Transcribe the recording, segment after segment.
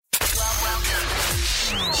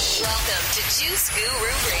Welcome to Juice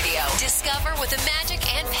Guru Radio. Discover what the magic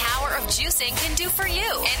and power of juicing can do for you.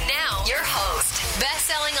 And now, your host,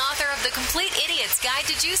 best-selling author of The Complete Idiot's Guide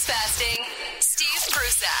to Juice Fasting, Steve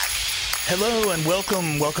Prusak. Hello and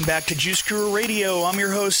welcome. Welcome back to Juice Guru Radio. I'm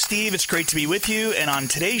your host, Steve. It's great to be with you. And on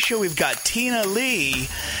today's show, we've got Tina Lee.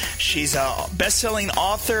 She's a best-selling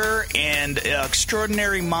author and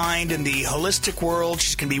extraordinary mind in the holistic world.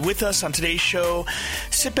 She's going to be with us on today's show.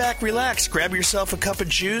 Sit back, relax, grab yourself a cup of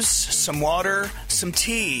juice, some water, some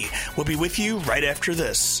tea. We'll be with you right after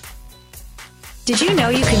this. Did you know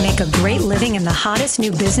you can make a great living in the hottest new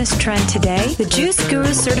business trend today? The Juice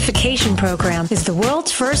Guru Certification Program is the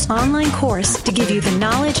world's first online course to give you the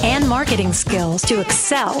knowledge and marketing skills to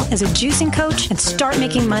excel as a juicing coach and start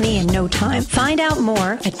making money in no time. Find out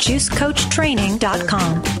more at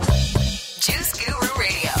juicecoachtraining.com. Juice Guru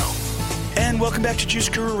Radio. And welcome back to Juice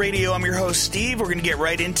Guru Radio. I'm your host, Steve. We're going to get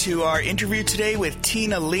right into our interview today with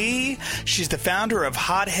Tina Lee. She's the founder of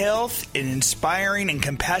Hot Health, an inspiring and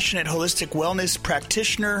compassionate holistic wellness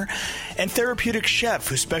practitioner and therapeutic chef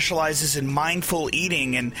who specializes in mindful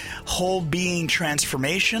eating and whole being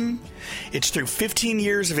transformation. It's through 15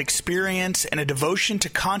 years of experience and a devotion to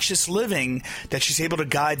conscious living that she's able to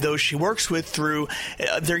guide those she works with through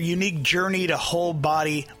their unique journey to whole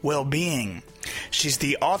body well-being. She's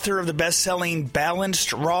the author of the best-selling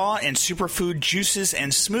Balanced Raw and Superfood Juices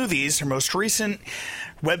and Smoothies. Her most recent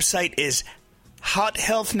website is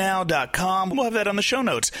hothealthnow.com. We'll have that on the show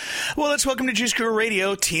notes. Well, let's welcome to Juice Guru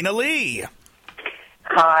Radio, Tina Lee.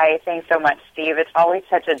 Hi, thanks so much, Steve. It's always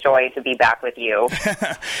such a joy to be back with you.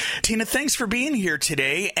 Tina, thanks for being here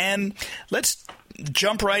today. And let's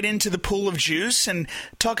jump right into the pool of juice and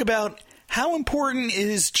talk about how important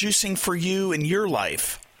is juicing for you in your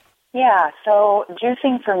life? Yeah, so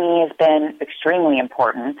juicing for me has been extremely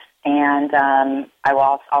important, and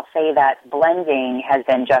I'll say that blending has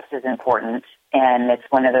been just as important, and it's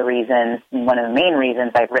one of the main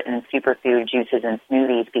reasons I've written Superfood Juices and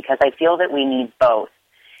Smoothies, because I feel that we need both.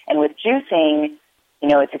 And with juicing,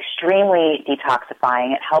 it's extremely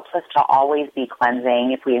detoxifying. It helps us to always be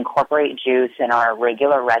cleansing. If we incorporate juice in our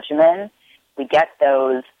regular regimen, we get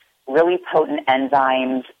those really potent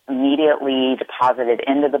enzymes immediately deposited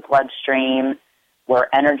into the bloodstream. We're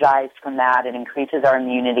energized from that. It increases our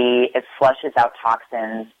immunity. It flushes out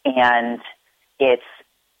toxins, and it's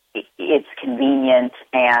convenient,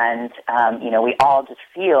 and we all just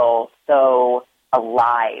feel so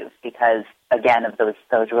alive because, again, of those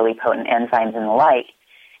really potent enzymes and the like.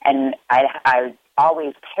 And I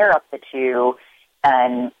always pair up the two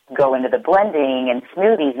and go into the blending and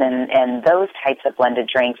smoothies and those types of blended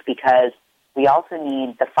drinks, because we also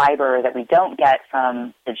need the fiber that we don't get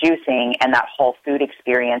from the juicing and that whole food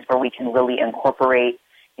experience where we can really incorporate,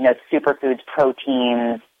 superfoods,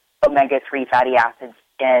 proteins, omega-3 fatty acids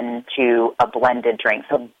into a blended drink.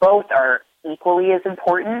 So both are equally as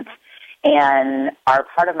important and are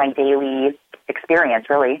part of my daily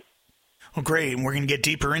experience, really. Well, great. And we're going to get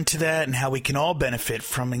deeper into that and how we can all benefit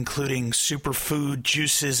from including superfood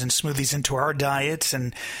juices and smoothies into our diets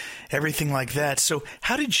and everything like that. So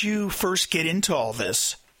how did you first get into all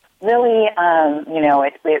this? Really,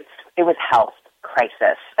 it was health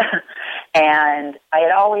crisis. And I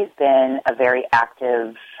had always been a very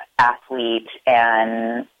active athlete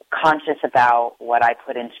and conscious about what I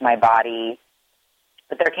put into my body.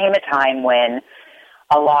 But there came a time when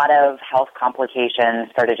a lot of health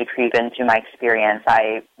complications started to creep into my experience.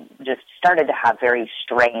 I just started to have very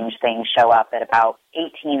strange things show up at about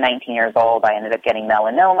 18, 19 years old. I ended up getting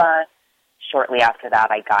melanoma. Shortly after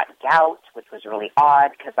that, I got gout, which was really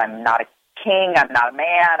odd because I'm not a king, I'm not a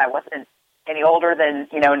man. I wasn't any older than,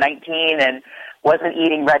 19 and wasn't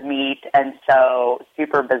eating red meat. And so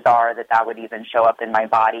super bizarre that would even show up in my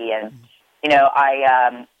body. And,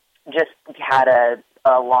 I just had a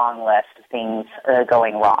long list of things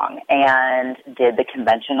going wrong and did the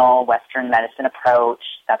conventional Western medicine approach.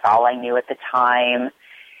 That's all I knew at the time.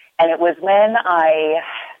 And it was when I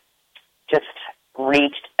just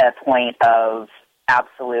reached a point of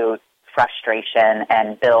absolute frustration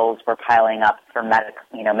and bills were piling up for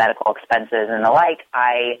medical expenses and the like,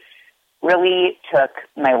 I really took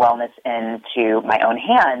my wellness into my own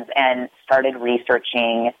hands and started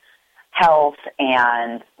researching health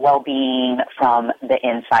and well-being from the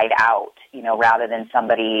inside out, rather than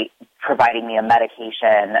somebody providing me a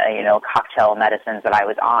medication, cocktail medicines that I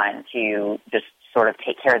was on to just sort of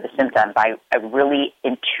take care of the symptoms. I really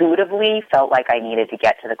intuitively felt like I needed to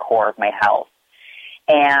get to the core of my health.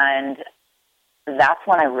 And that's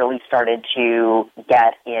when I really started to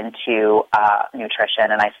get into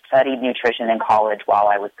nutrition. And I studied nutrition in college while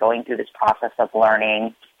I was going through this process of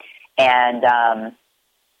learning. And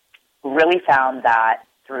really found that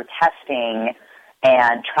through testing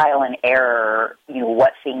and trial and error,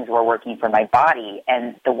 what things were working for my body.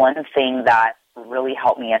 And the one thing that really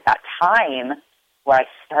helped me at that time, where I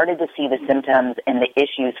started to see the symptoms and the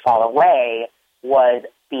issues fall away, was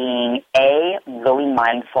being, really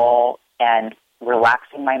mindful and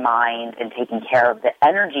relaxing my mind and taking care of the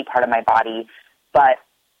energy part of my body, but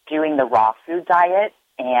doing the raw food diet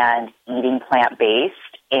and eating plant-based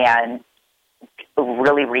and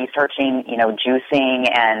really researching, juicing,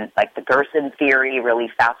 and like the Gerson theory really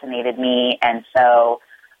fascinated me. And so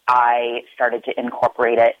I started to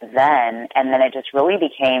incorporate it then. And then it just really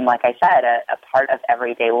became, like I said, a part of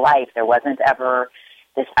everyday life. There wasn't ever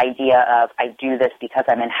this idea of I do this because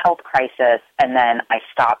I'm in health crisis and then I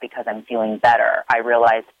stop because I'm feeling better. I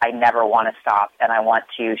realized I never want to stop, and I want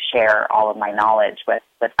to share all of my knowledge with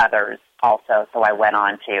others also. So I went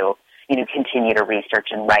on to continue to research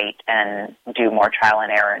and write and do more trial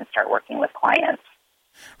and error and start working with clients.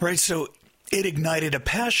 Right. So it ignited a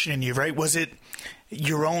passion in you, right? Was it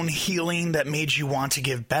your own healing that made you want to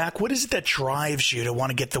give back? What is it that drives you to want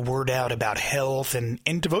to get the word out about health and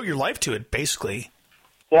devote your life to it, basically?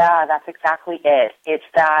 Yeah, that's exactly it. It's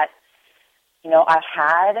that, I've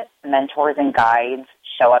had mentors and guides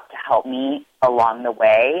show up to help me along the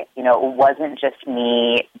way. It wasn't just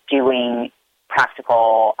me doing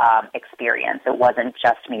practical experience. It wasn't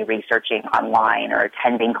just me researching online or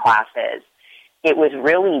attending classes. It was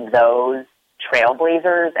really those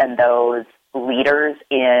trailblazers and those leaders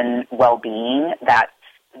in well-being that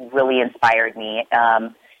really inspired me.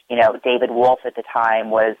 David Wolf at the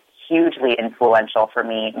time was hugely influential for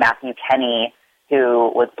me. Matthew Kenny,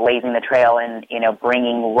 who was blazing the trail and,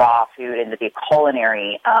 bringing raw food into the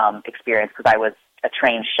culinary experience, because I was a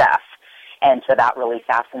trained chef. And so that really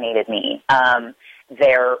fascinated me.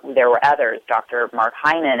 There were others, Dr. Mark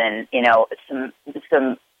Hyman, and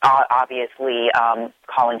some obviously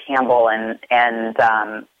Colin Campbell and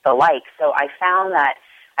the like. So I found that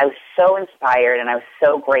I was so inspired, and I was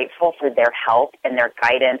so grateful for their help and their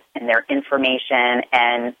guidance and their information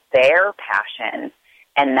and their passion.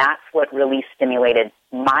 And that's what really stimulated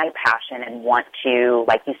my passion and want to,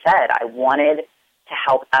 like you said, I wanted to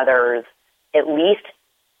help others at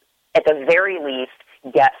the very least,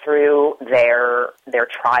 get through their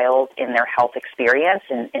trials in their health experience,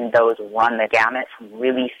 and those run the gamut from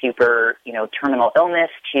really super, terminal illness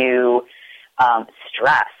to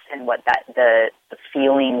stress and what the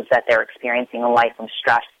feelings that they're experiencing in life from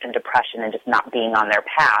stress and depression and just not being on their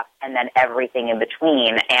path, and then everything in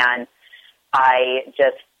between. And I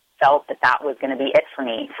just felt that was going to be it for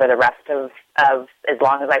me for the rest of as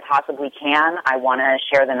long as I possibly can. I want to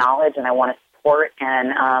share the knowledge, and I want to support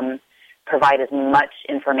and provide as much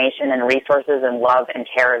information and resources and love and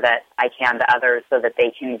care that I can to others so that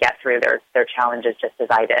they can get through their challenges just as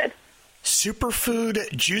I did.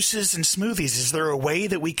 Superfood juices and smoothies. Is there a way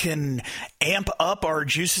that we can amp up our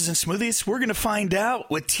juices and smoothies? We're going to find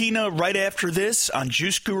out with Tina right after this on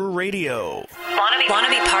Juice Guru Radio. Want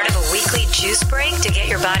to be part of a weekly juice break to get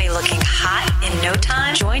your body looking hot in no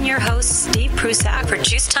time? Join your host, Steve Prusak, for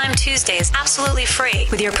Juice Time Tuesdays absolutely free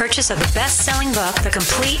with your purchase of the best-selling book, The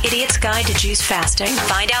Complete Idiot's Guide to Juice Fasting.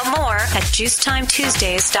 Find out more at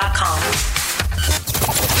JuiceTimeTuesdays.com.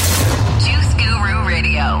 Juice Guru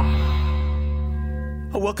Radio.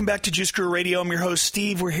 Welcome back to Juice Guru Radio. I'm your host,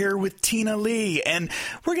 Steve. We're here with Tina Lee, and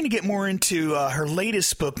we're going to get more into her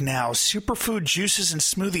latest book now, Superfood Juices and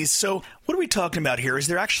Smoothies. So what are we talking about here? Is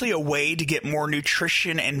there actually a way to get more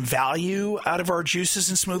nutrition and value out of our juices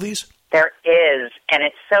and smoothies? There is, and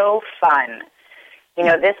it's so fun.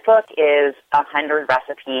 This book is 100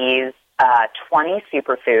 recipes, 20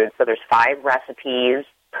 superfoods, so there's 5 recipes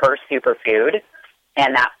per superfood,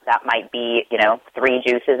 and that might be, 3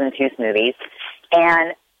 juices and 2 smoothies.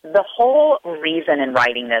 And the whole reason in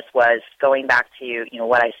writing this was going back to,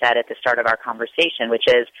 what I said at the start of our conversation, which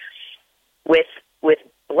is with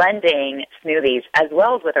blending smoothies as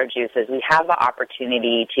well as with our juices, we have the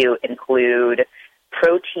opportunity to include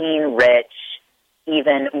protein-rich,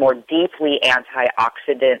 even more deeply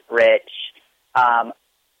antioxidant-rich,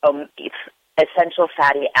 essential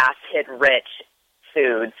fatty acid-rich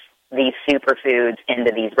foods, these superfoods,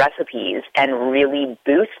 into these recipes and really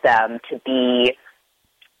boost them to be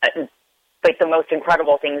like the most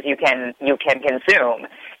incredible things you can consume.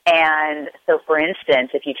 And so, for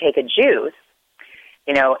instance, if you take a juice,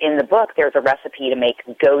 in the book there's a recipe to make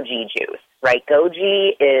goji juice, right?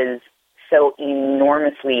 Goji is so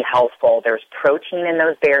enormously healthful. There's protein in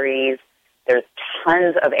those berries. There's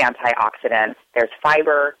tons of antioxidants. There's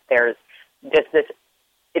fiber. There's just this.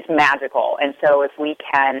 It's magical. And so if we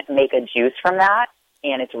can make a juice from that,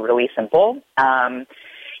 and it's really simple,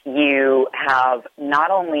 you have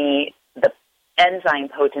not only the enzyme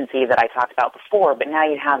potency that I talked about before, but now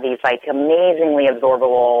you have these like amazingly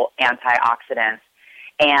absorbable antioxidants.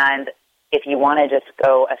 And if you want to just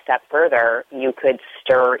go a step further, you could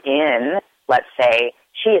stir in, let's say,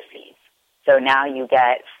 chia seeds. So now you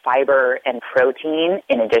get fiber and protein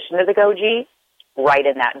in addition to the goji right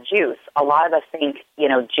in that juice. A lot of us think,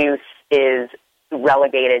 juice is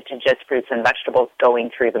relegated to just fruits and vegetables going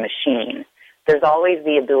through the machine. There's always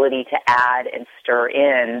the ability to add and stir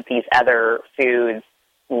in these other foods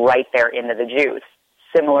right there into the juice.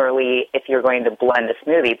 Similarly, if you're going to blend a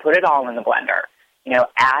smoothie, put it all in the blender.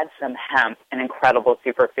 Add some hemp, an incredible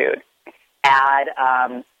superfood. Add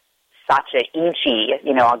sacha inchi,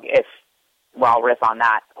 I'll riff on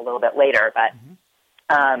that a little bit later, but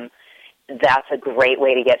that's a great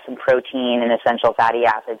way to get some protein and essential fatty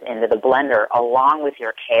acids into the blender, along with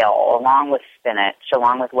your kale, along with spinach,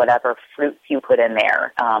 along with whatever fruits you put in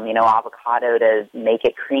there. Avocado to make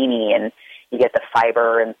it creamy, and you get the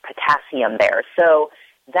fiber and potassium there. So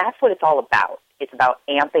that's what it's all about. It's about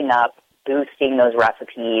amping up, boosting those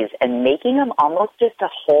recipes, and making them almost just a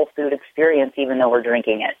whole food experience, even though we're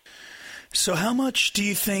drinking it. So how much do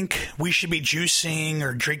you think we should be juicing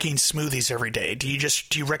or drinking smoothies every day? Do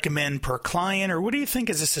you recommend per client, or what do you think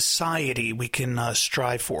as a society we can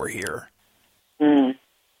strive for here?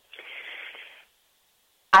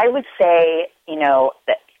 I would say,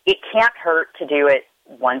 that it can't hurt to do it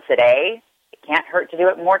once a day. It can't hurt to do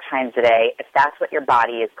it more times a day if that's what your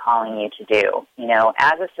body is calling you to do.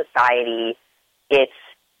 As a society, it's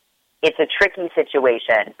a tricky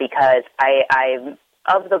situation because I'm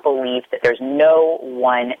of the belief that there's no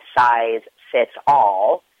one size fits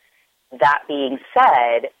all. That being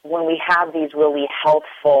said, when we have these really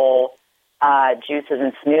healthful juices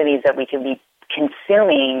and smoothies that we can be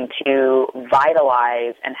consuming to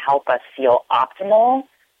vitalize and help us feel optimal,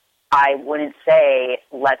 I wouldn't say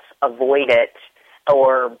let's avoid it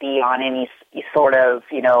or be on any sort of,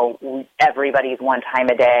 everybody's one time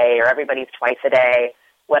a day or everybody's twice a day.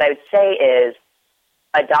 What I would say is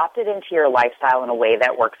adopt it into your lifestyle in a way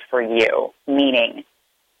that works for you, meaning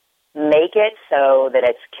make it so that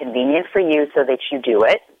it's convenient for you so that you do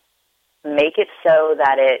it. Make it so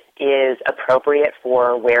that it is appropriate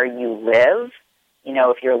for where you live.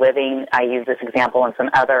 If you're living, I use this example in some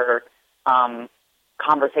other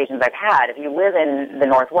conversations I've had. If you live in the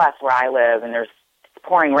Northwest where I live and there's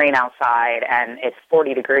pouring rain outside and it's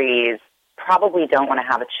 40 degrees, probably don't want to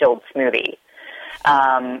have a chilled smoothie.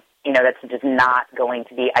 That's just not going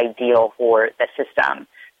to be ideal for the system.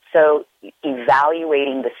 So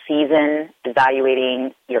evaluating the season,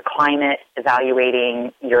 evaluating your climate,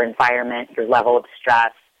 evaluating your environment, your level of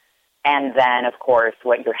stress, and then, of course,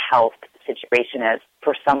 what your health situation is.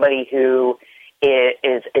 For somebody who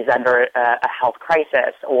is under a health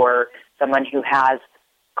crisis or someone who has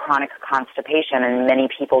chronic constipation, and many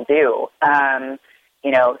people do,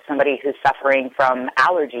 somebody who's suffering from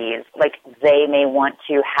allergies, like they may want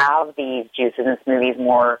to have these juices and smoothies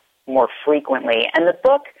more frequently. And this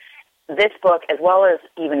book, as well as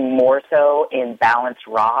even more so in Balanced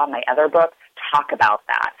Raw, my other book, talk about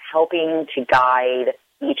that, helping to guide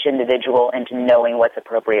each individual into knowing what's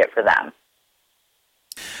appropriate for them.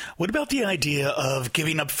 What about the idea of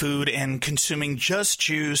giving up food and consuming just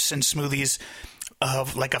juice and smoothies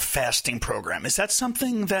of like a fasting program? Is that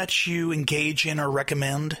something that you engage in or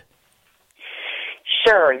recommend?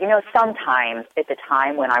 Sure. Sometimes at the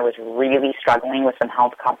time when I was really struggling with some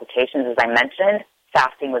health complications, as I mentioned,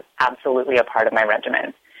 fasting was absolutely a part of my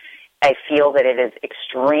regimen. I feel that it is an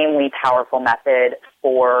extremely powerful method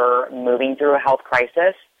for moving through a health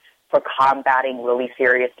crisis, for combating really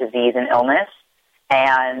serious disease and illness.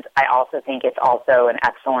 And I also think it's also an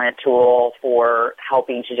excellent tool for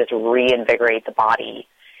helping to just reinvigorate the body.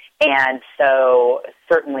 And so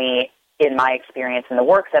certainly in my experience in the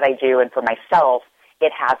work that I do and for myself,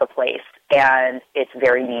 it has a place and it's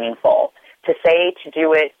very meaningful. To say to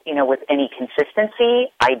do it, with any consistency,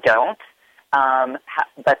 I don't.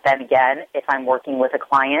 But then again, if I'm working with a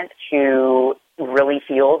client who really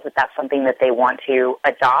feels that that's something that they want to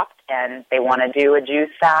adopt and they want to do a juice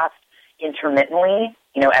fast intermittently,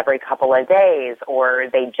 every couple of days, or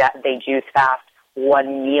they juice fast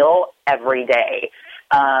one meal every day,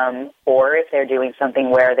 or if they're doing something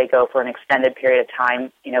where they go for an extended period of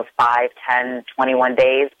time, 5, 10, 21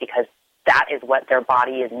 days, because that is what their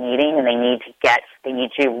body is needing, and they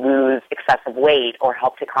need to lose excessive weight or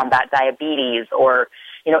help to combat diabetes or,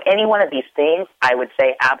 any one of these things, I would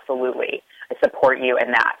say absolutely, I support you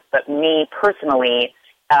in that. But me personally,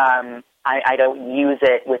 I don't use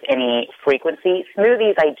it with any frequency.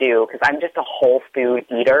 Smoothies I do because I'm just a whole food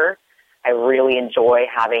eater. I really enjoy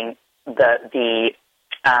having the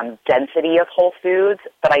density of whole foods,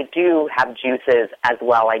 but I do have juices as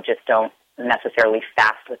well. I just don't necessarily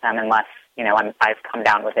fast with them unless, I've come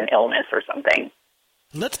down with an illness or something.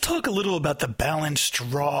 Let's talk a little about the Balanced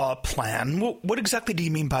Raw plan. What exactly do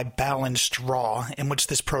you mean by Balanced Raw, and what's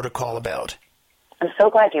this protocol about? I'm so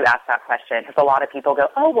glad you asked that question, because a lot of people go,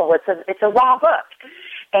 oh, well, it's a raw book.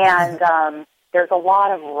 And there's a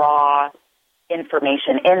lot of raw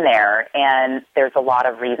information in there, and there's a lot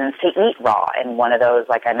of reasons to eat raw. And one of those,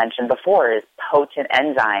 like I mentioned before, is potent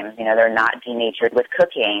enzymes. They're not denatured with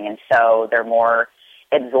cooking, and so they're more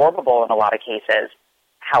absorbable in a lot of cases.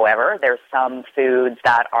 However, there's some foods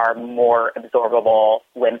that are more absorbable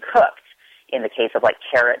when cooked, in the case of like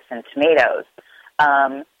carrots and tomatoes.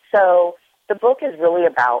 So the book is really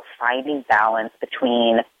about finding balance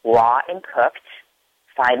between raw and cooked,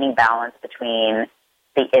 finding balance between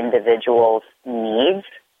the individual's needs,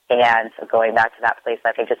 and so going back to that place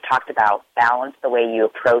like I just talked about, balance the way you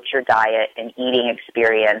approach your diet and eating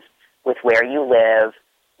experience with where you live,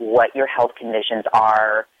 what your health conditions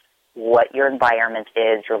are, what your environment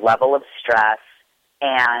is, your level of stress,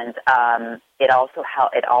 and it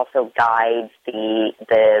also guides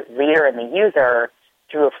the reader and the user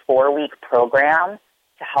through a 4-week program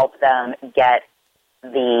to help them get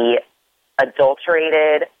the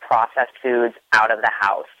adulterated processed foods out of the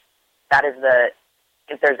house. That is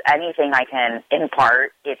if there's anything I can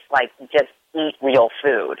impart, it's like just eat real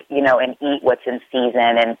food, and eat what's in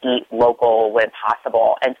season and eat local when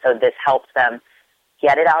possible. And so this helps them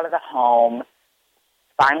get it out of the home,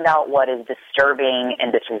 find out what is disturbing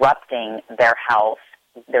and disrupting their health.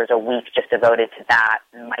 There's a week just devoted to that.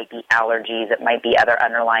 It might be allergies, it might be other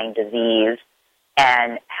underlying disease,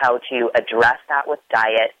 and how to address that with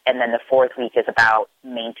diet. And then the 4th week is about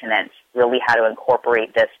maintenance, really how to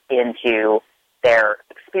incorporate this into their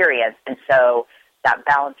experience. And so that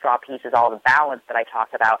balanced raw piece is all the balance that I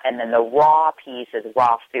talked about. And then the raw piece is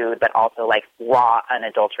raw food, but also like raw,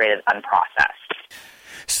 unadulterated, unprocessed.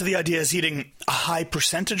 So the idea is eating a high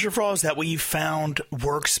percentage of raw? Is that what you found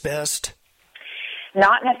works best?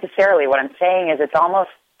 Not necessarily. What I'm saying is it's almost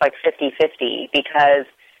like 50-50 because,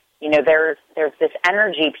 there's this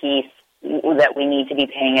energy piece that we need to be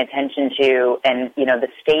paying attention to, and, the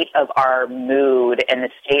state of our mood and the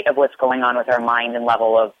state of what's going on with our mind and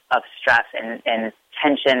level of stress and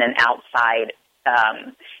tension and outside,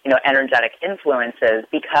 energetic influences.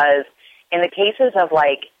 Because in the cases of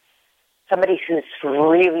like somebody who's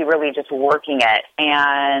really, really just working it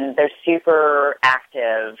and they're super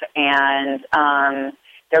active and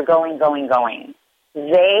they're going,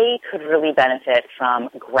 they could really benefit from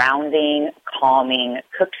grounding, calming,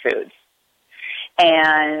 cooked foods.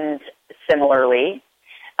 And similarly,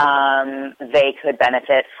 they could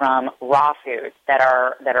benefit from raw foods that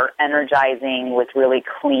are energizing with really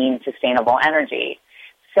clean, sustainable energy.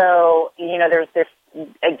 So, there's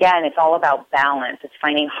again, it's all about balance. It's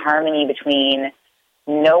finding harmony between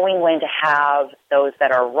knowing when to have those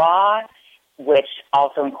that are raw, which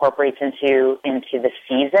also incorporates into the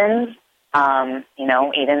seasons.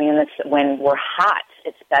 Even when we're hot,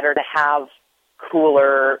 it's better to have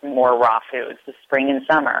cooler, more raw foods, the spring and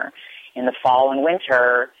summer. In the fall and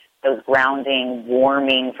winter, those grounding,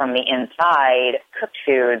 warming from the inside cooked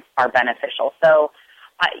foods are beneficial. So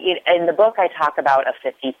in the book, I talk about a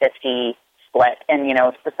 50-50 split. And,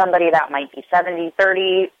 for somebody that might be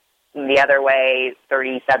 70-30, the other way,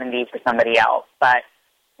 30-70 for somebody else. But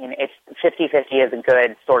it's 50-50 is a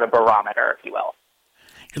good sort of barometer, if you will.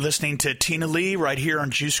 You're listening to Tina Lee right here on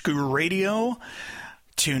Juice Guru Radio.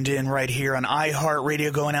 Tuned in right here on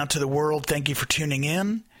iHeartRadio, going out to the world. Thank you for tuning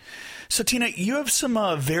in. So, Tina, you have some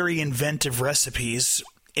very inventive recipes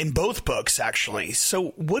in both books, actually.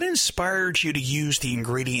 So what inspired you to use the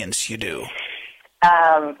ingredients you do?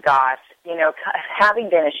 Gosh, having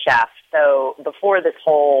been a chef, so before this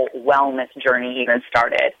whole wellness journey even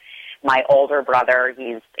started, my older brother,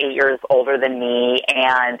 he's 8 years older than me,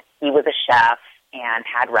 and he was a chef and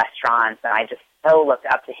had restaurants, and I just so looked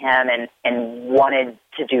up to him and wanted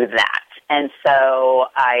to do that. And so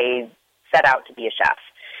I set out to be a chef.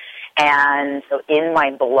 And so in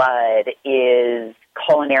my blood is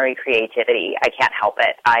culinary creativity. I can't help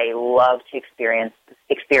it. I love to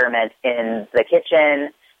experiment in the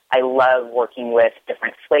kitchen. I love working with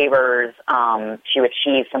different flavors to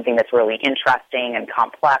achieve something that's really interesting and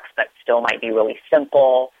complex but still might be really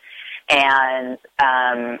simple. And,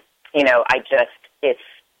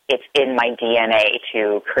 it's in my DNA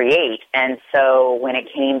to create. And so when it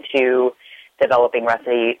came to developing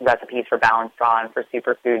recipes for Balanced Raw and for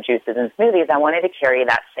superfood juices and smoothies, I wanted to carry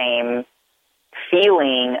that same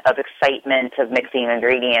feeling of excitement of mixing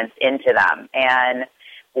ingredients into them. And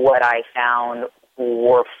what I found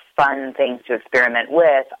were fun things to experiment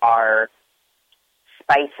with are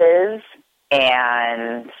spices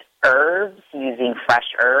and herbs, using fresh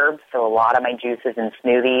herbs. So a lot of my juices and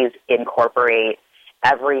smoothies incorporate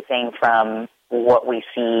everything from what we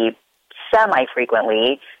see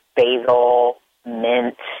semi-frequently, basil,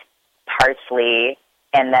 mint, parsley,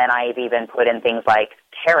 and then I've even put in things like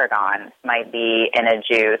tarragon might be in a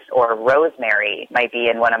juice, or rosemary might be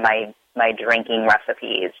in one of my drinking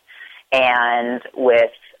recipes. And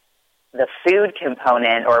with the food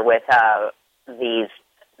component, or with these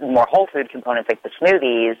more whole food components like the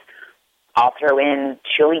smoothies, I'll throw in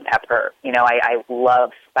chili pepper. You know, I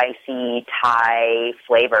love spicy Thai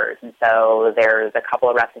flavors, and so there's a couple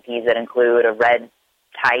of recipes that include a red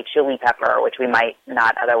Thai chili pepper, which we might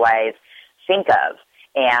not otherwise think of.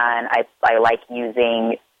 And I like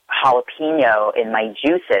using jalapeno in my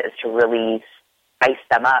juices to really spice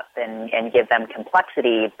them up and give them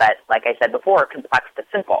complexity. But like I said before, complex but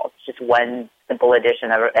simple. It's just one simple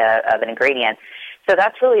addition of an ingredient. So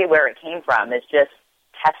that's really where it came from, is just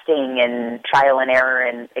testing and trial and error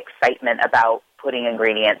and excitement about putting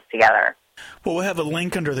ingredients together. Well, we'll have a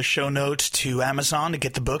link under the show notes to Amazon to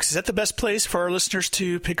get the books. Is that the best place for our listeners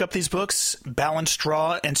to pick up these books? Balanced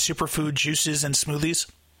Raw and Superfood Juices and Smoothies?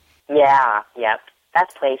 Yeah, yep.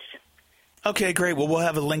 Best place. Okay, great. Well, we'll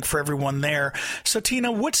have a link for everyone there. So,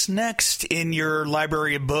 Tina, what's next in your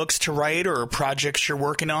library of books to write or projects you're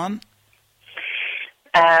working on?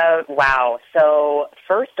 Wow. So,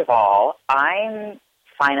 first of all, I'm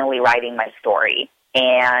finally writing my story,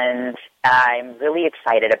 and I'm really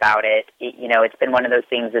excited about it. You know, it's been one of those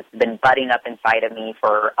things that's been budding up inside of me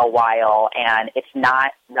for a while, and it's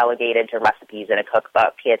not relegated to recipes in a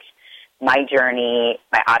cookbook. It's my journey,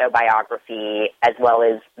 my autobiography, as well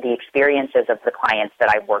as the experiences of the clients that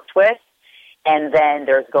I've worked with. And then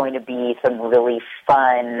there's going to be some really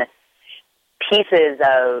fun pieces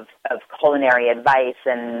of culinary advice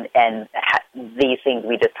and these things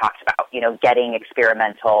we just talked about, you know, getting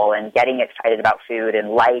experimental and getting excited about food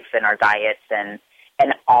and life and our diets and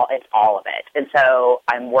it's all of it. And so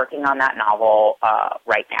I'm working on that novel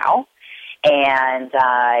right now. And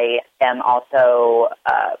I am also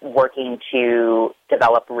working to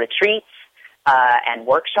develop retreats and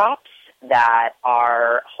workshops that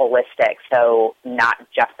are holistic, so not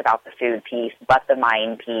just about the food piece, but the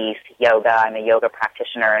mind piece, yoga. I'm a yoga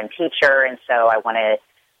practitioner and teacher, and so I want to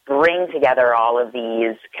bring together all of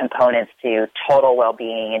these components to total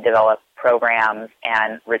well-being and develop programs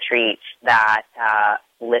and retreats that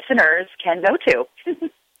listeners can go to.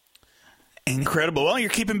 Incredible. Well, you're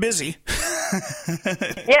keeping busy.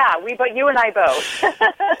 Yeah, but you and I both.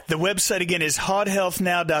 The website, again, is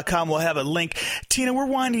hodhealthnow.com. We'll have a link. Tina, we're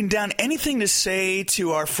winding down. Anything to say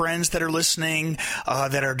to our friends that are listening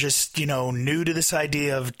that are just, you know, new to this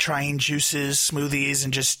idea of trying juices, smoothies,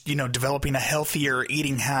 and just, you know, developing a healthier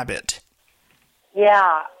eating habit?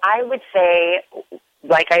 Yeah, I would say,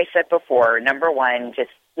 like I said before, number one, just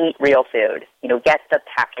eat real food. You know, get the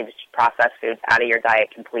packaged processed foods out of your diet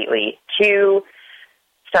completely. 2,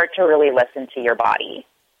 start to really listen to your body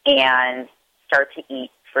and start to eat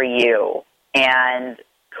for you and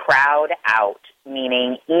crowd out,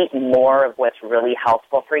 meaning eat more of what's really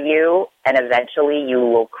healthful for you, and eventually you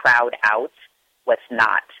will crowd out what's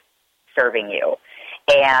not serving you.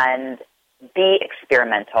 And be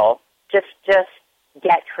experimental. Just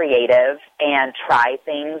get creative and try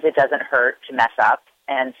things. It doesn't hurt to mess up.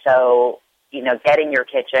 And so, you know, get in your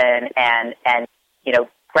kitchen and you know,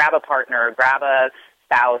 grab a partner, grab a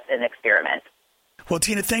spouse, and experiment. Well,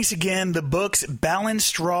 Tina, thanks again. The books,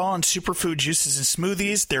 Balanced Raw and Superfood Juices and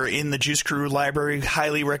Smoothies, they're in the Juice Guru library.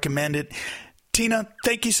 Highly recommend it. Tina,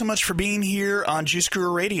 thank you so much for being here on Juice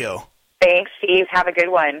Guru Radio. Thanks, Steve. Have a good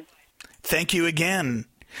one. Thank you again.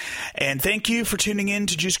 And thank you for tuning in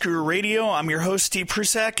to Juice Guru Radio. I'm your host, Steve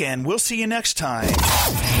Prusak, and we'll see you next time.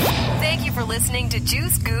 Thank you for listening to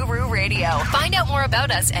Juice Guru Radio. Find out more about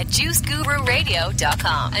us at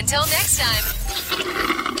juicegururadio.com. Until next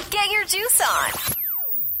time, get your juice on.